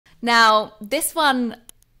Now, this one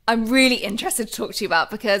I'm really interested to talk to you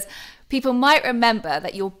about because people might remember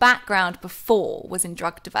that your background before was in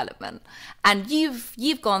drug development, and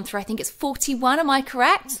you've gone through, I think it's 41, am I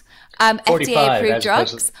correct? FDA approved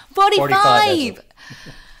drugs. 45.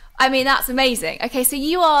 I mean, that's amazing. Okay, so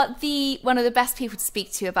you are one of the best people to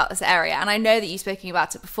speak to about this area, and I know that you've spoken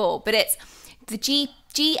about it before, but it's the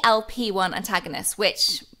GLP-1 antagonist,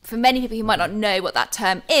 which for many people who might not know what that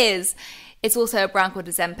term is, it's also a brand called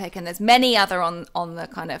OZEMPIC, and there's many other on the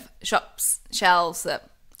kind of shops shelves that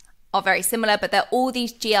are very similar, but they're all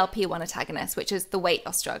these GLP-1 antagonists, which is the weight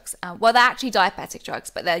loss drugs. Well, they're actually diabetic drugs,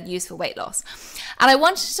 but they're used for weight loss. And I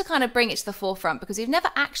wanted to kind of bring it to the forefront because we've never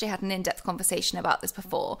actually had an in-depth conversation about this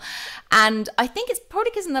before. And I think it's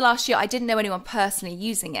probably because in the last year, I didn't know anyone personally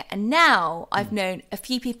using it. And now I've known a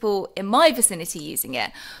few people in my vicinity using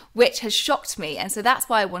it, which has shocked me. And so that's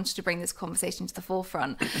why I wanted to bring this conversation to the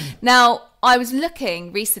forefront. Now, I was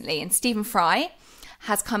looking recently, and Stephen Fry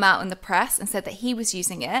has come out in the press and said that he was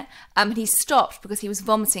using it, and he stopped because he was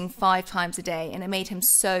vomiting 5 times a day, and it made him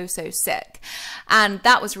so sick. And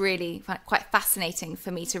that was really quite fascinating for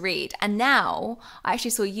me to read. And now I actually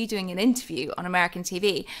saw you doing an interview on American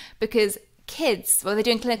TV because kids, well, they're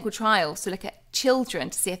doing clinical trials to look at children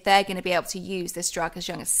to see if they're going to be able to use this drug as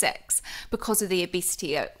young as 6 because of the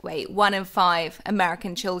obesity rate. 1 in 5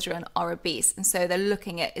 American children are obese, and so they're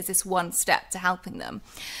looking at, is this one step to helping them?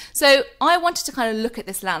 So I wanted to kind of look at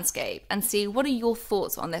this landscape and see what are your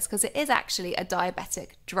thoughts on this, because it is actually a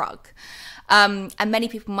diabetic drug. And many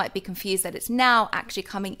people might be confused that it's now actually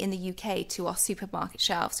coming in the UK to our supermarket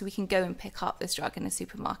shelves, so we can go and pick up this drug in a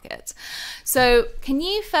supermarket. So can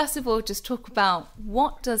you first of all just talk about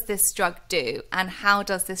what does this drug do and how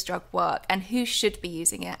does this drug work and who should be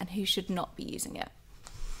using it and who should not be using it?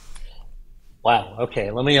 Wow.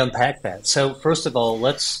 Okay. Let me unpack that. So first of all,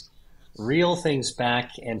 let's reel things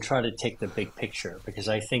back and try to take the big picture, because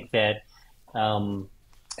I think that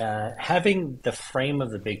having the frame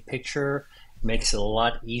of the big picture makes it a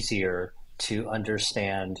lot easier to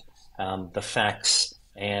understand the facts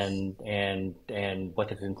and what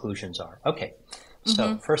the conclusions are. Okay,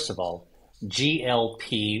 so first of all,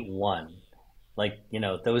 GLP-1,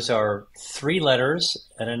 those are 3 letters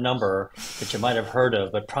and a number that you might have heard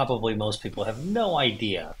of, but probably most people have no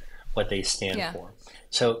idea what they stand for.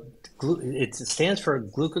 So it stands for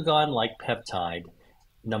glucagon-like peptide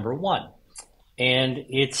number 1, and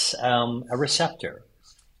it's a receptor.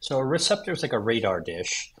 So a receptor is like a radar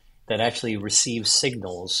dish that actually receives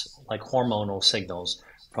signals, like hormonal signals,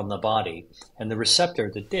 from the body. And the receptor,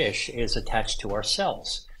 the dish, is attached to our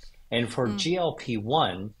cells. And for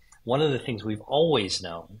GLP-1, one of the things we've always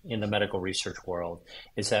known in the medical research world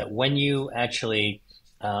is that when you actually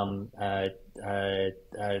send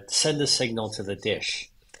a signal to the dish,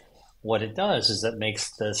 what it does is it makes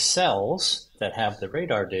the cells that have the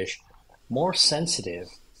radar dish more sensitive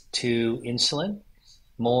to insulin,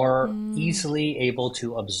 more easily able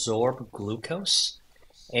to absorb glucose,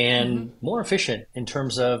 and more efficient in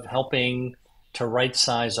terms of helping to right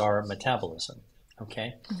size our metabolism.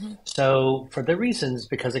 Okay. So for the reasons,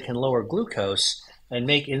 because it can lower glucose and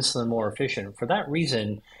make insulin more efficient, for that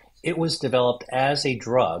reason, it was developed as a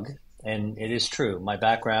drug. And it is true, my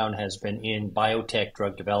background has been in biotech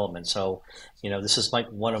drug development. So, this is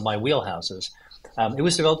one of my wheelhouses. It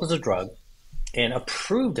was developed as a drug and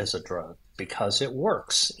approved as a drug because it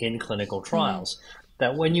works in clinical trials.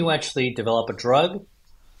 That when you actually develop a drug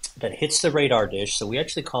that hits the radar dish, so we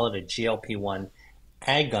actually call it a GLP-1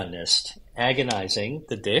 agonist, agonizing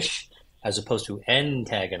the dish as opposed to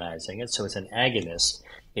antagonizing it. So it's an agonist.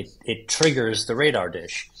 It triggers the radar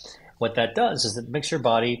dish. What that does is it makes your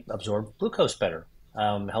body absorb glucose better,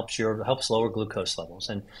 helps lower glucose levels.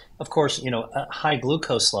 And of course, high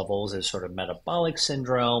glucose levels is sort of metabolic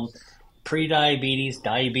syndrome, pre-diabetes,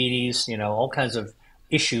 diabetes, all kinds of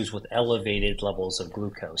issues with elevated levels of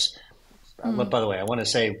glucose. But by the way, I want to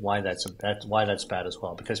say why that's bad as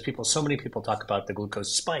well, because so many people talk about the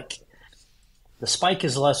glucose spike. The spike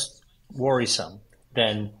is less worrisome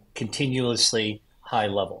than continuously high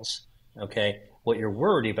levels. Okay, what you're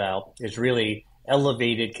worried about is really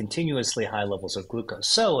elevated, continuously high levels of glucose.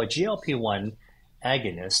 So a GLP-1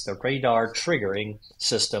 agonist, the radar triggering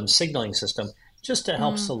system, signaling system, just to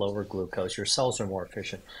help to lower glucose. Your cells are more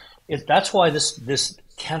efficient. That's why this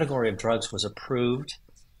category of drugs was approved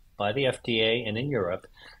by the FDA and in Europe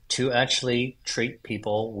to actually treat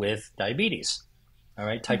people with diabetes, all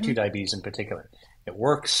right, type 2 diabetes in particular. It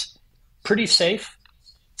works pretty safe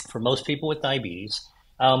for most people with diabetes,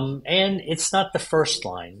 and it's not the first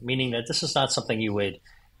line, meaning that this is not something you would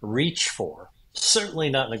reach for,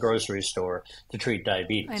 certainly not in a grocery store to treat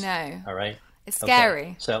diabetes. I know. All right? It's Okay.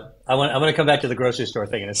 scary. So I'm going to come back to the grocery store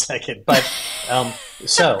thing in a second. But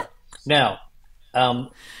so now,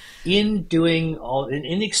 in doing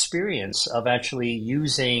in the experience of actually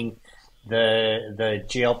using the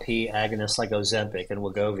GLP agonists like Ozempic and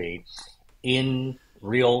Wegovy in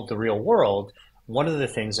the real world, one of the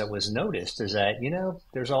things that was noticed is that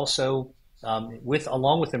there's also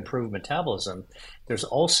along with improved metabolism, there's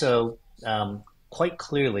also quite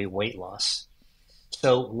clearly weight loss.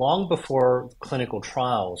 So long before clinical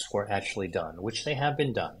trials were actually done, which they have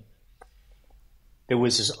been done, there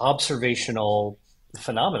was this observational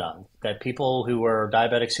phenomenon that people who were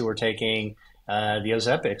diabetics who were taking the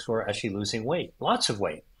Ozempics were actually losing weight, lots of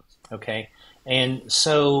weight. Okay, and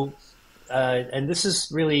so and this is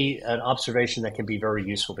really an observation that can be very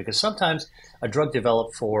useful because sometimes a drug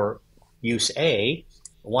developed for use A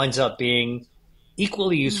winds up being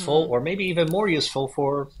equally useful or maybe even more useful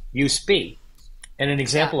for use B. And an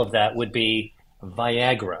example of that would be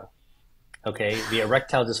Viagra, okay, the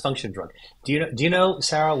erectile dysfunction drug. Do you know,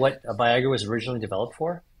 Sarah, what Viagra was originally developed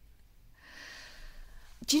for?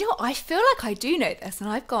 Do you know, I feel like I do know this and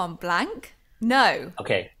I've gone blank. No.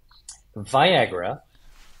 Okay. Viagra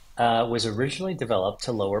was originally developed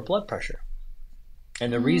to lower blood pressure.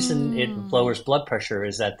 And the reason it lowers blood pressure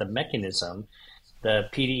is that the mechanism, the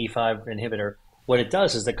PDE5 inhibitor, what it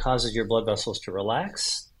does is it causes your blood vessels to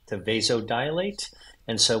relax, to vasodilate.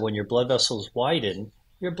 And so when your blood vessels widen,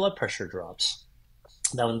 your blood pressure drops.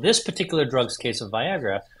 Now, in this particular drug's case of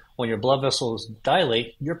Viagra, when your blood vessels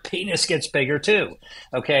dilate, your penis gets bigger too.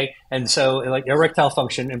 Okay. And so like erectile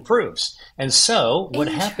function improves. And so what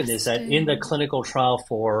happened is that in the clinical trial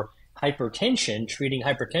for hypertension, treating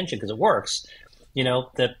hypertension, because it works,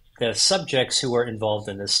 the subjects who were involved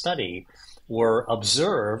in this study were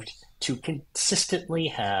observed to consistently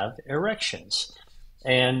have erections.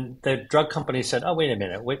 And the drug company said, oh, wait a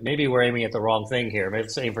minute, maybe we're aiming at the wrong thing here. Maybe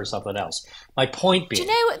let's aim for something else. My point being, do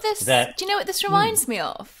you know what this reminds me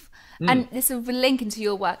of? And this will link into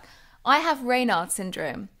your work. I have Raynaud's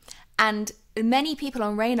syndrome, and many people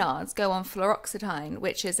on Raynaud's go on fluoxetine,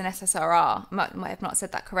 which is an SSRI. I might have not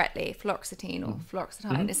said that correctly, fluoxetine or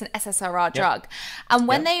fluoxetine. It's an SSRI drug. And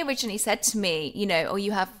when they originally said to me, oh,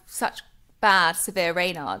 you have such bad, severe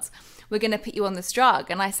Raynaud's, we're going to put you on this drug.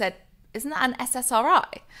 And I said, isn't that an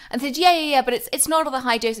SSRI? And they said, yeah, but it's not all the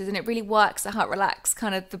high doses and it really works to help relax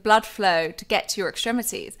kind of the blood flow to get to your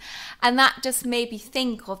extremities. And that just made me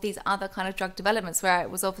think of these other kind of drug developments where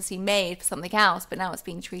it was obviously made for something else, but now it's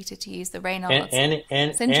being treated to use the Raynaud's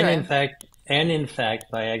syndrome. And in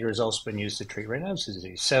fact, Viagra has also been used to treat Raynaud's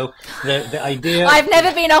disease. So the idea... I've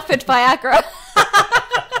never been offered Viagra.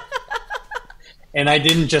 And I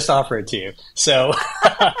didn't just offer it to you. So...